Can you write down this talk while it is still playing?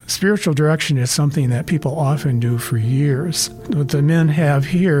spiritual direction is something that people often do for years. What the men have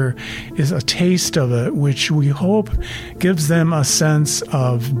here is a taste of it, which we hope gives them a sense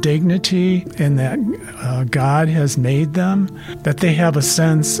of dignity and that God has made them, that they have a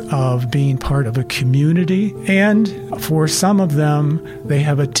sense of being part of a community, and for some of them, they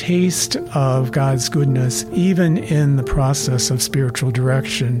have a taste of God's goodness even in the process of spiritual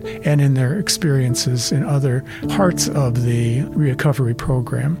direction and in their experiences in other parts of the recovery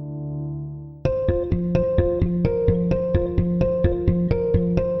program.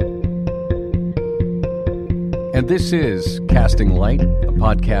 And this is Casting Light, a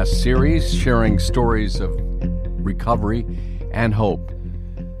podcast series sharing stories of recovery and hope.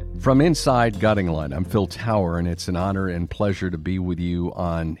 From inside Guiding Light, I'm Phil Tower, and it's an honor and pleasure to be with you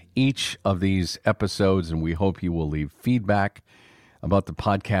on each of these episodes, and we hope you will leave feedback about the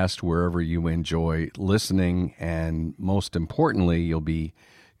podcast wherever you enjoy listening, and most importantly, you'll be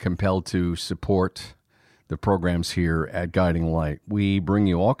compelled to support the programs here at Guiding Light. We bring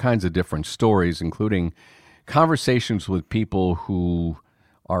you all kinds of different stories, including conversations with people who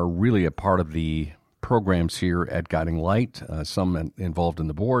are really a part of the programs here at Guiding Light, some involved in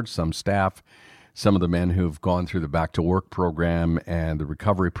the board, some staff, some of the men who've gone through the Back to Work program and the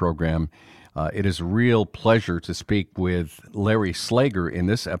recovery program. It is a real pleasure to speak with Larry Slager in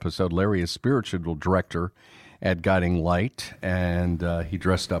this episode. Larry is spiritual director at Guiding Light, and he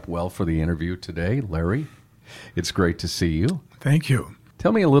dressed up well for the interview today. Larry, it's great to see you. Thank you.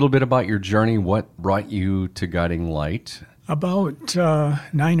 Tell me a little bit about your journey. What brought you to Guiding Light? About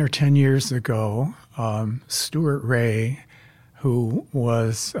 9 or 10 years ago, Stuart Ray, who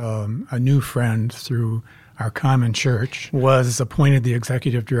was a new friend through our common church, was appointed the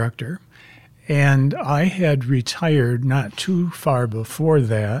executive director. And I had retired not too far before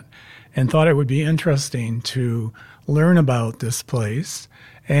that and thought it would be interesting to learn about this place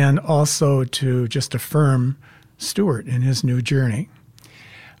and also to just affirm Stuart in his new journey.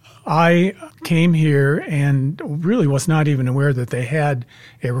 I came here and really was not even aware that they had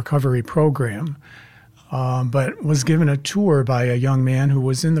a recovery program, but was given a tour by a young man who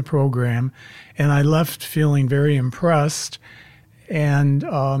was in the program, and I left feeling very impressed and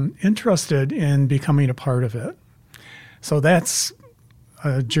interested in becoming a part of it. So that's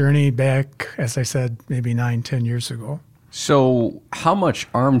a journey back, as I said, maybe 9, 10 years ago. So how much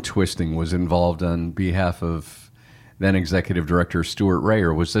arm twisting was involved on behalf of then Executive Director Stuart Ray,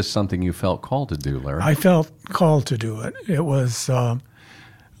 or was this something you felt called to do, Larry? I felt called to do it. It was,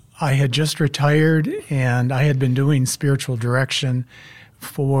 I had just retired, and I had been doing spiritual direction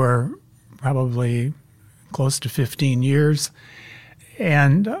for probably close to 15 years.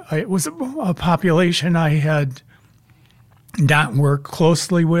 And it was a population I had not worked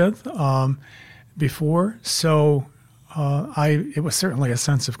closely with before, so it was certainly a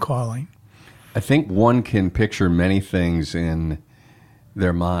sense of calling. I think one can picture many things in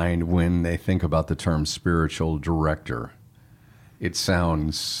their mind when they think about the term spiritual director. It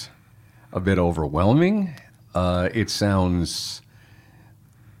sounds a bit overwhelming. It sounds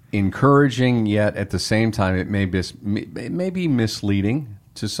encouraging, yet at the same time it may be misleading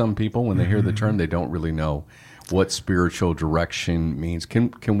to some people. When they hear the term, they don't really know what spiritual direction means.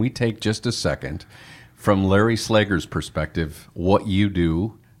 Can we take just a second from Larry Slager's perspective, what you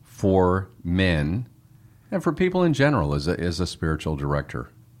do for men and for people in general as a spiritual director?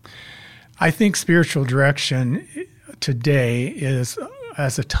 I think spiritual direction today is,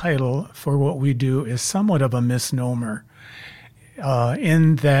 as a title for what we do, is somewhat of a misnomer.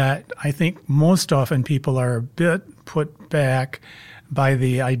 In that I think most often people are a bit put back by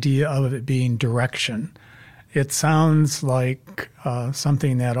the idea of it being direction. It sounds like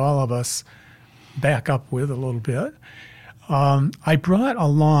something that all of us back up with a little bit. I brought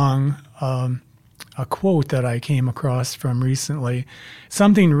along a quote that I came across from recently,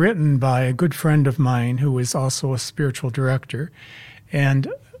 something written by a good friend of mine who is also a spiritual director,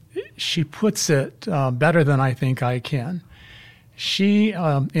 and she puts it better than I think I can. She,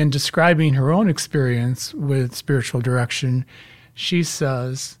 in describing her own experience with spiritual direction, she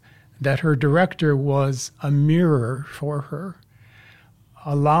says that her director was a mirror for her,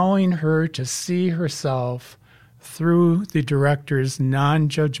 allowing her to see herself through the director's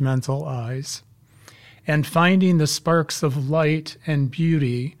non-judgmental eyes and finding the sparks of light and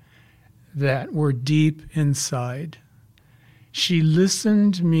beauty that were deep inside. She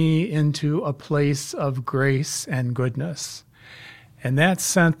listened me into a place of grace and goodness. And that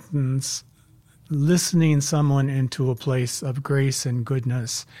sentence, listening someone into a place of grace and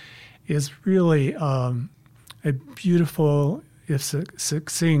goodness, is really a beautiful, if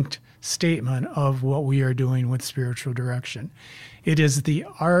succinct, statement of what we are doing with spiritual direction. It is the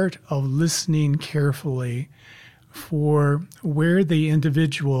art of listening carefully for where the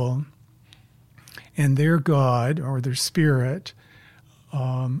individual and their God or their spirit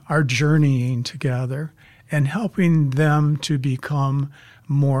are journeying together and helping them to become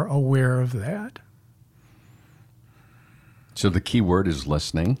more aware of that. So the key word is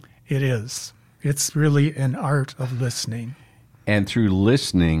listening. It is. It's really an art of listening. And through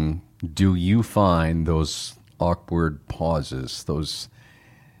listening, do you find those awkward pauses, those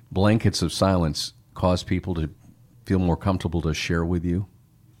blankets of silence, cause people to feel more comfortable to share with you?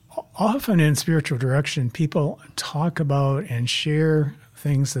 Often in spiritual direction, people talk about and share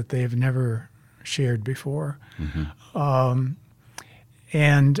things that they've never shared before.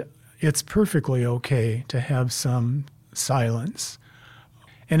 And it's perfectly okay to have some silence.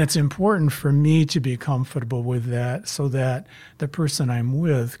 And it's important for me to be comfortable with that so that the person I'm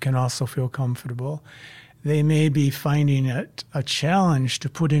with can also feel comfortable. They may be finding it a challenge to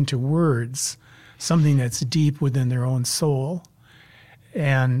put into words something that's deep within their own soul.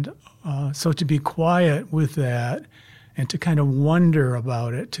 And so to be quiet with that and to kind of wonder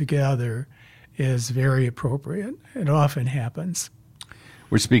about it together is very appropriate. It often happens.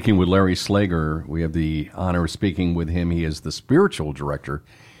 We're speaking with Larry Slager. We have the honor of speaking with him. He is the spiritual director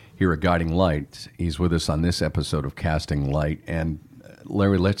here at Guiding Light. He's with us on this episode of Casting Light. And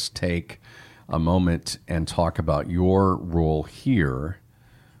Larry, let's take a moment and talk about your role here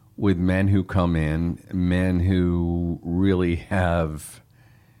with men who come in, men who really have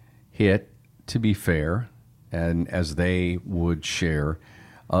hit, to be fair, and as they would share,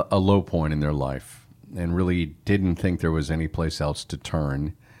 a low point in their life and really didn't think there was any place else to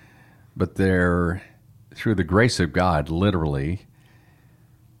turn. But there, through the grace of God, literally,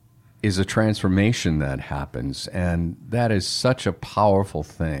 is a transformation that happens. And that is such a powerful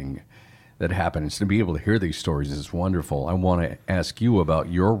thing that happens. To be able to hear these stories is wonderful. I want to ask you about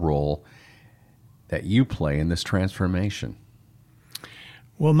your role that you play in this transformation.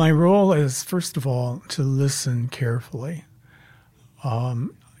 Well, my role is, first of all, to listen carefully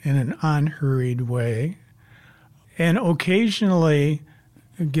in an unhurried way, and occasionally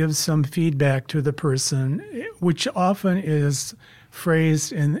give some feedback to the person, which often is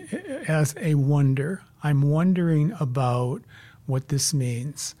phrased as a wonder. I'm wondering about what this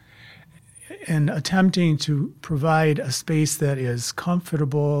means, and attempting to provide a space that is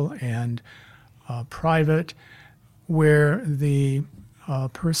comfortable and private, where the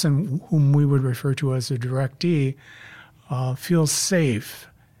person whom we would refer to as a directee feels safe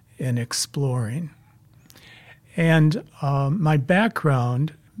in exploring. And my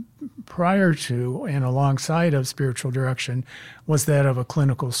background prior to and alongside of spiritual direction was that of a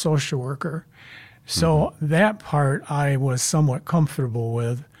clinical social worker. So that part I was somewhat comfortable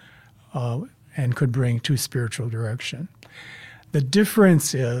with and could bring to spiritual direction. The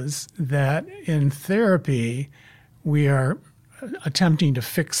difference is that in therapy, we are attempting to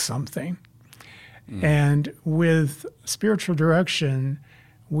fix something. And with spiritual direction,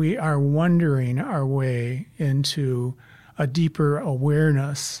 we are wondering our way into a deeper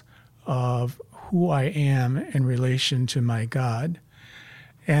awareness of who I am in relation to my God.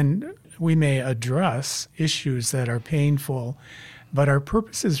 And we may address issues that are painful, but our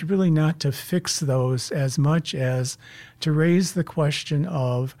purpose is really not to fix those as much as to raise the question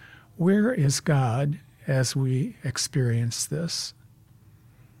of where is God as we experience this.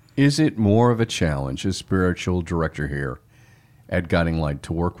 Is it more of a challenge as spiritual director here at Guiding Light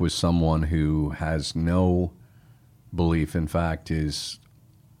to work with someone who has no belief, in fact, is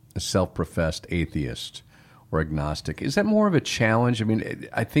a self-professed atheist or agnostic? Is that more of a challenge? I mean,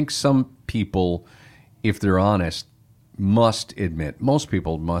 I think some people, if they're honest, most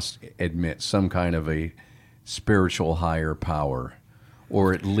people must admit some kind of a spiritual higher power,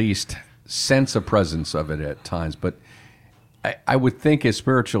 or at least sense a presence of it at times. But I would think as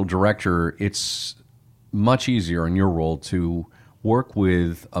spiritual director, it's much easier in your role to work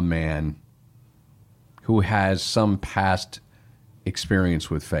with a man who has some past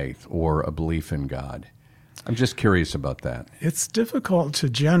experience with faith or a belief in God. I'm just curious about that. It's difficult to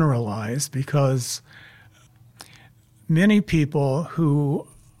generalize because many people who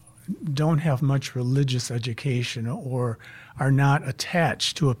don't have much religious education or are not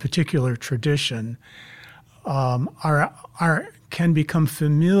attached to a particular tradition can become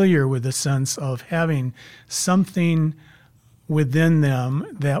familiar with the sense of having something within them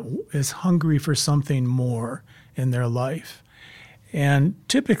that is hungry for something more in their life. And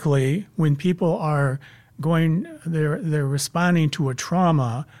typically, when people are they're responding to a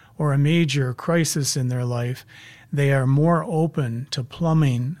trauma or a major crisis in their life, they are more open to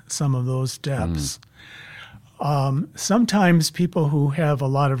plumbing some of those depths. Sometimes people who have a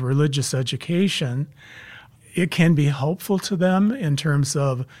lot of religious education, it can be helpful to them in terms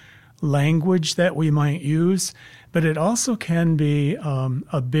of language that we might use, but it also can be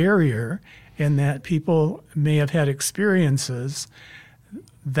a barrier in that people may have had experiences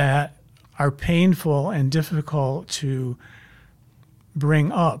that are painful and difficult to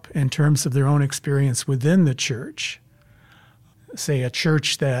bring up in terms of their own experience within the church. Say a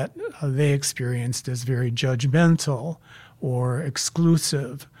church that they experienced as very judgmental or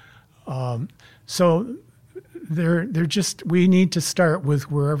exclusive. So they're just, we need to start with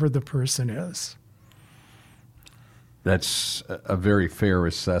wherever the person is. That's a very fair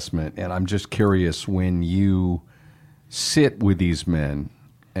assessment. And I'm just curious, when you sit with these men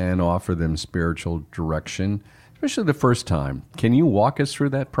and offer them spiritual direction, especially the first time, can you walk us through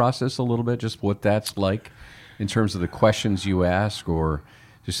that process a little bit, just what that's like in terms of the questions you ask or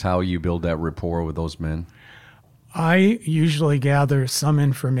just how you build that rapport with those men? I usually gather some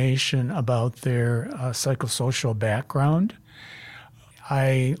information about their psychosocial background.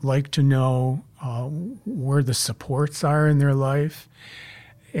 I like to know where the supports are in their life.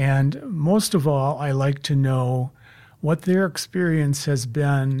 And most of all, I like to know what their experience has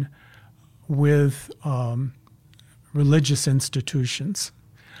been with religious institutions.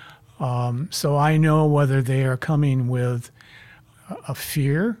 So I know whether they are coming with a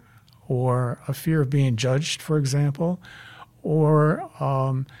fear of being judged, for example,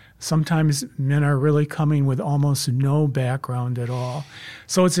 or sometimes men are really coming with almost no background at all.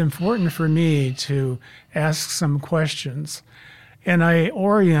 So it's important for me to ask some questions, and I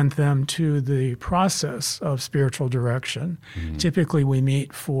orient them to the process of spiritual direction. Mm-hmm. Typically we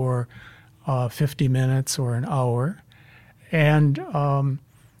meet for 50 minutes or an hour, and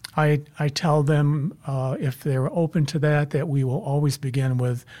I tell them, if they're open to that we will always begin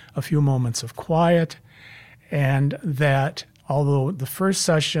with a few moments of quiet, and that although the first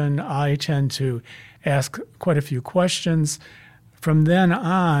session I tend to ask quite a few questions, from then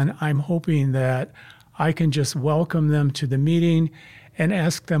on I'm hoping that I can just welcome them to the meeting and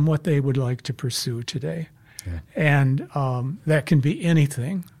ask them what they would like to pursue today. Yeah. And that can be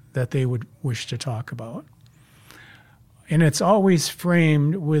anything that they would wish to talk about. And it's always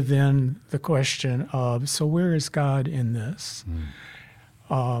framed within the question of, so where is God in this?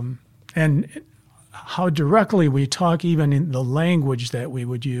 And how directly we talk, even in the language that we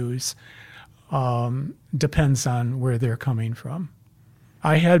would use, depends on where they're coming from.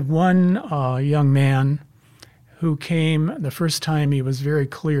 I had one young man who came the first time. He was very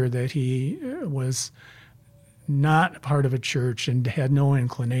clear that he was not part of a church and had no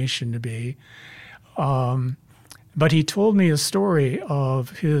inclination to be. But he told me a story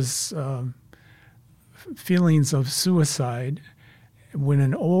of his feelings of suicide when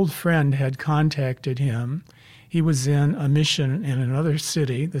an old friend had contacted him. He was in a mission in another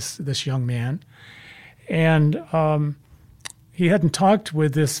city, this young man, and he hadn't talked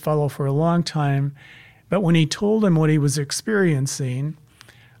with this fellow for a long time, but when he told him what he was experiencing,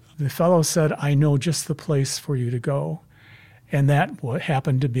 the fellow said, "I know just the place for you to go." And that what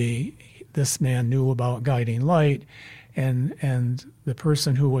happened to be, this man knew about Guiding Light, and the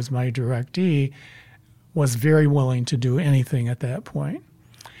person who was my directee was very willing to do anything at that point.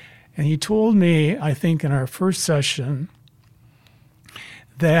 And he told me, I think in our first session,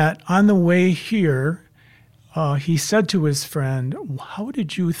 that on the way here, he said to his friend, "How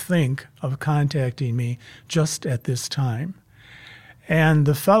did you think of contacting me just at this time?" And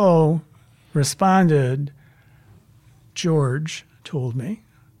the fellow responded, "George told me."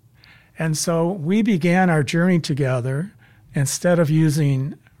 And so we began our journey together. Instead of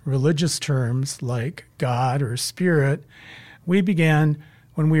using religious terms like God or Spirit, we began,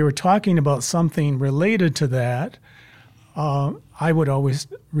 when we were talking about something related to that, I would always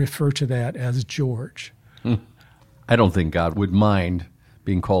refer to that as George. I don't think God would mind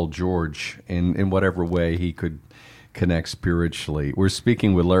being called George in whatever way he could connect spiritually. We're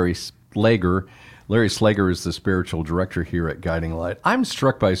speaking with Larry Slager. Larry Slager is the spiritual director here at Guiding Light. I'm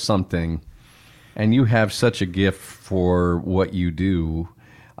struck by something, and you have such a gift for what you do,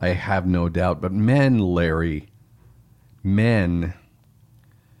 I have no doubt. But men, Larry, men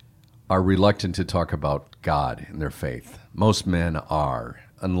are reluctant to talk about God and their faith. Most men are,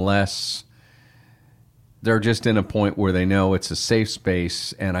 unless they're just in a point where they know it's a safe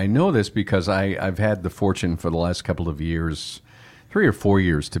space. And I know this because I've had the fortune for the last couple of years, 3 or 4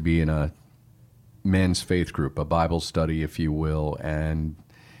 years, to be in a men's faith group, a Bible study, if you will. And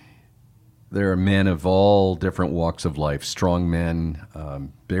there are men of all different walks of life, strong men,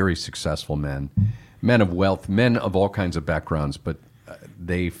 very successful men. men of wealth, men of all kinds of backgrounds, but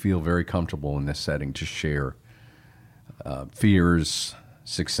they feel very comfortable in this setting to share fears,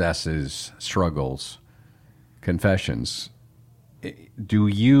 successes, struggles, confessions. Do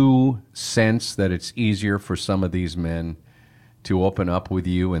you sense that it's easier for some of these men to open up with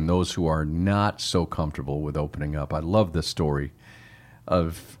you and those who are not so comfortable with opening up? I love the story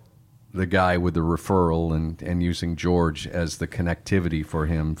of the guy with the referral and using George as the connectivity for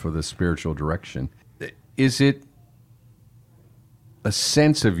him for the spiritual direction. Is it a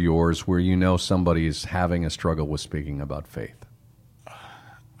sense of yours where you know somebody is having a struggle with speaking about faith?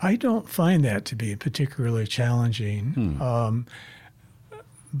 I don't find that to be particularly challenging.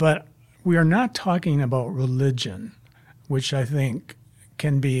 But we are not talking about religion, which I think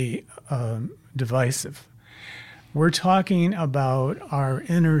can be divisive. We're talking about our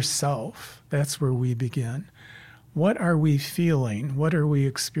inner self. That's where we begin. What are we feeling? What are we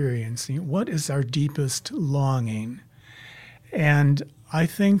experiencing? What is our deepest longing? And I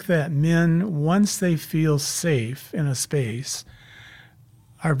think that men, once they feel safe in a space,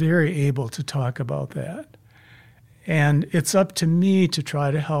 are very able to talk about that. And it's up to me to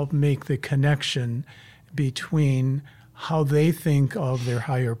try to help make the connection between how they think of their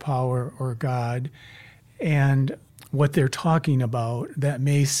higher power or God and what they're talking about that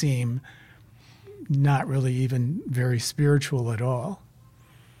may seem not really even very spiritual at all.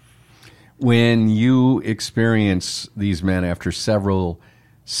 When you experience these men after several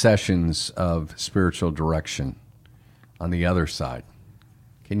sessions of spiritual direction on the other side,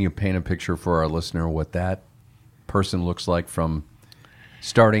 can you paint a picture for our listener what that person looks like from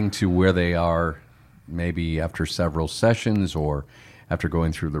starting to where they are maybe after several sessions or after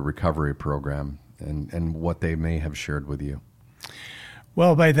going through the recovery program and what they may have shared with you?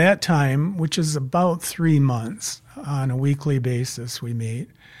 Well, by that time, which is about 3 months on a weekly basis we meet,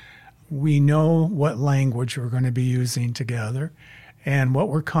 we know what language we're going to be using together and what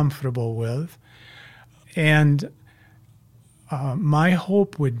we're comfortable with. And my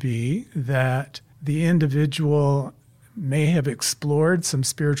hope would be that the individual may have explored some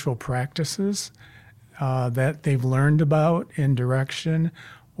spiritual practices that they've learned about in direction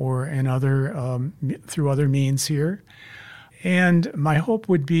or in other through other means here. And my hope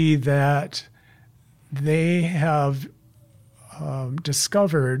would be that they have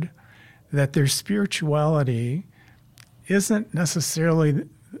discovered that their spirituality isn't necessarily,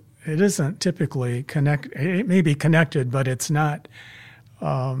 it isn't typically connected. It may be connected, but it's not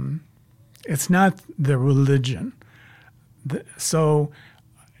the religion. So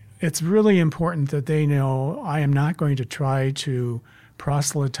it's really important that they know I am not going to try to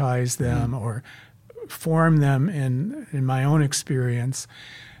proselytize them or form them in my own experience,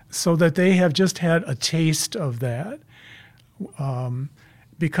 so that they have just had a taste of that.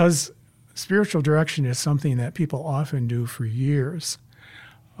 Because spiritual direction is something that people often do for years.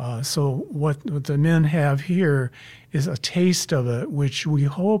 So what the men have here is a taste of it, which we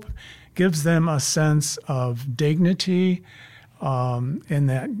hope gives them a sense of dignity in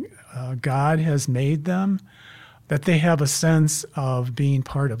that God has made them, that they have a sense of being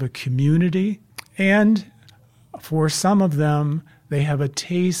part of a community, and for some of them, they have a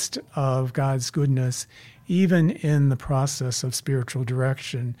taste of God's goodness even in the process of spiritual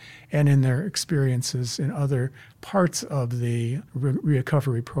direction and in their experiences in other parts of the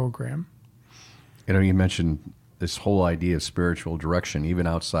recovery program. You know, you mentioned this whole idea of spiritual direction, even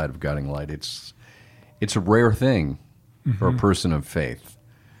outside of Guiding Light. It's a rare thing for a person of faith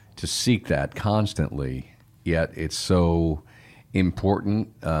to seek that constantly, yet it's so important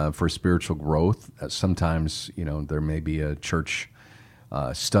for spiritual growth. Sometimes, you know, there may be a church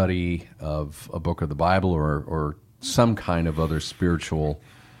study of a book of the Bible or some kind of other spiritual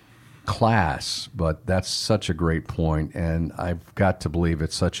class, but that's such a great point, and I've got to believe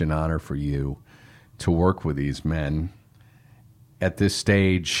it's such an honor for you to work with these men at this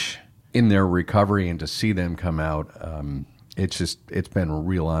stage in their recovery and to see them come out. It's been a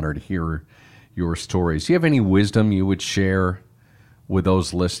real honor to hear your stories. Do you have any wisdom you would share with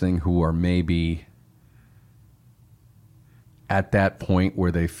those listening who are maybe at that point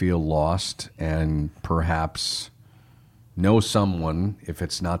where they feel lost and perhaps know someone, if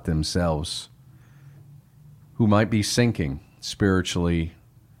it's not themselves, who might be sinking spiritually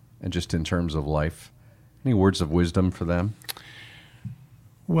and just in terms of life? Any words of wisdom for them?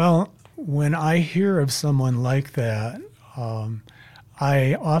 Well, when I hear of someone like that,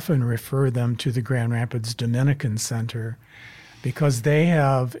 I often refer them to the Grand Rapids Dominican Center, because they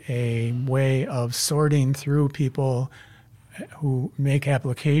have a way of sorting through people who make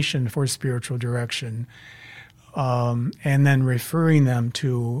application for spiritual direction and then referring them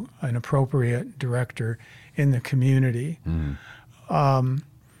to an appropriate director in the community.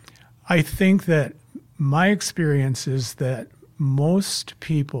 I think that my experience is that most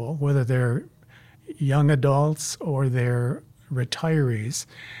people, whether they're young adults or they're retirees,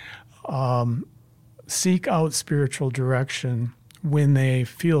 seek out spiritual direction when they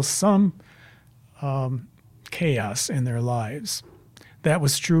feel some chaos in their lives. That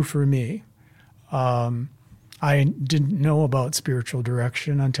was true for me. I didn't know about spiritual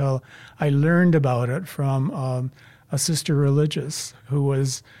direction until I learned about it from a sister religious who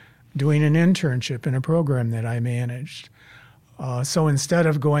was doing an internship in a program that I managed. So instead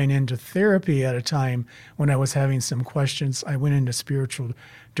of going into therapy at a time when I was having some questions, I went into spiritual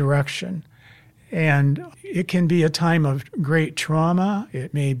direction. And it can be a time of great trauma.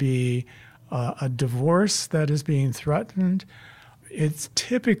 It may be a divorce that is being threatened. It's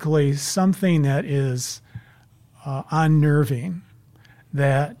typically something that is unnerving,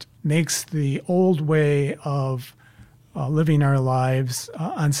 that makes the old way of living our lives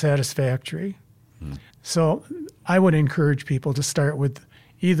unsatisfactory. So I would encourage people to start with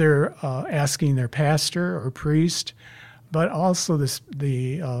either asking their pastor or priest, but also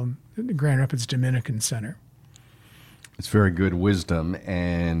the Grand Rapids Dominican Center. It's very good wisdom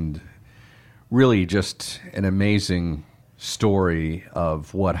and really just an amazing story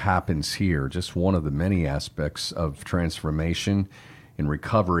of what happens here. Just one of the many aspects of transformation and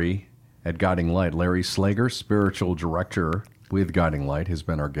recovery at Guiding Light. Larry Slager, spiritual director with Guiding Light, has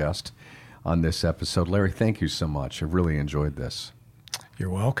been our guest on this episode. Larry, thank you so much. I've really enjoyed this.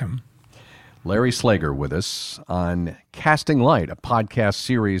 You're welcome. Larry Slager with us on Casting Light, a podcast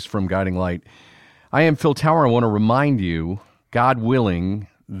series from Guiding Light. I am Phil Tower. I want to remind you, God willing,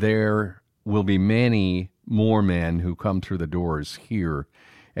 there will be many more men who come through the doors here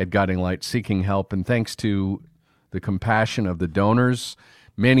at Guiding Light seeking help. And thanks to the compassion of the donors,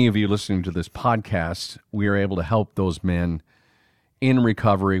 many of you listening to this podcast, we are able to help those men in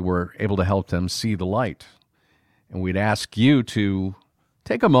recovery. We're able to help them see the light. And we'd ask you to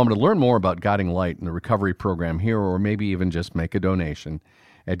take a moment to learn more about Guiding Light and the recovery program here, or maybe even just make a donation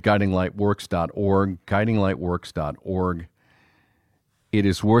at guidinglightworks.org, guidinglightworks.org. It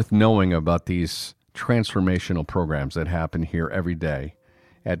is worth knowing about these transformational programs that happen here every day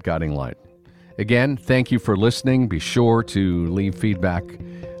at Guiding Light. Again, thank you for listening. Be sure to leave feedback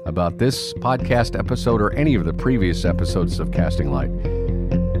about this podcast episode or any of the previous episodes of Casting Light.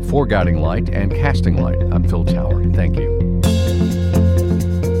 For Guiding Light and Casting Light, I'm Phil Tower. Thank you.